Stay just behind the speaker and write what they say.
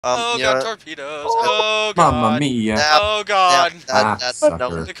Oh you god, know, torpedoes. Oh god. Mamma mia. Oh god.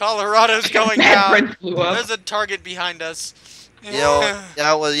 Sucker. The Colorado's going That down. bridge blew up. There's a target behind us.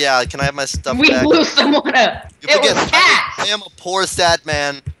 yeah, can I have my stuff We back? blew someone up. You It forget, was Cat. I am a poor stat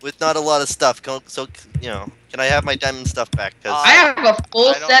man with not a lot of stuff. So, can I have my diamond stuff back? Cause I have a full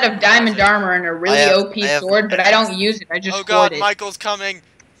I don't set know of diamond what armor and a really I have- OP I have- sword, but I don't use it. I just Oh god, hoard it. Michael's coming.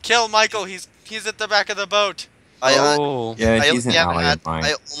 Kill Michael. He's at the back of the boat. Oh. Yeah, I he's an only have a ally hat. of mine.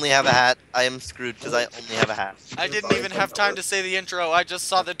 I only have a hat. I am screwed because I only have a hat. I didn't even have time to say the intro. I just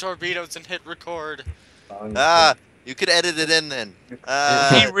saw the torpedoes and hit record. Ah, you could edit it in then.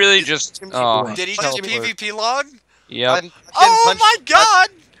 He really just. Oh. Did he just PvP log? Yep. I'm getting Oh punched. my god!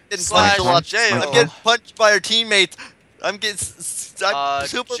 Getting Slash punched a lot. jail. I'm getting punched by our teammates. I'm getting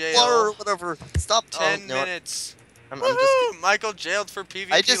super jail. blur or whatever. Stop. 10 no, minutes. I'm Woohoo! just. Michael jailed for PvP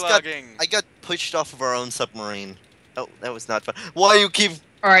I just logging. I got pushed off of our own submarine. Oh, that was not fun. Why you keep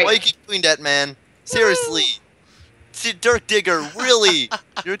Alright. doing that, man? Seriously. See, Dirt Digger, really?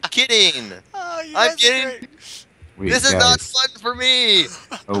 You're kidding. Oh, you I'm guys are getting- great. Wait, This is guys. not fun for me.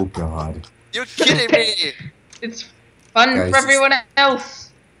 Oh god. You're kidding me. It's fun Guys, for everyone else.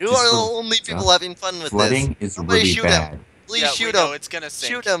 You Just are the for- only people having fun with Flooding this. is Somebody really shoot bad. him. Please Yeah, shoot we know him. it's gonna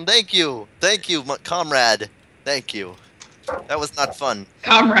sink. Shoot him. Thank you. Thank you, comrade. Thank you. That was not fun.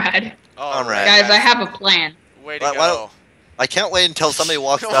 Comrade. All Comrade. Guys, I have a plan. Way to Why go. don't- I can't wait until somebody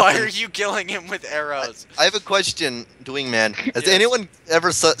walks up. Why and- are you killing him with arrows? I have a question, Doing Man. Has Yes. anyone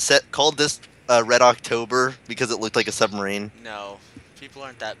ever called this Red October because it looked like a submarine? No, people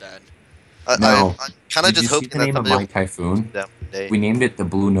aren't that bad. No. I'm kind of Did you just see hoping the that name of somebody my typhoon? that one day. We named it the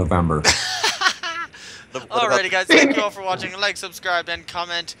Blue November. What about Alrighty, guys, thank you all for watching. Like, subscribe, and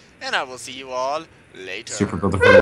comment, and I will see you all later. Super Brotherhood.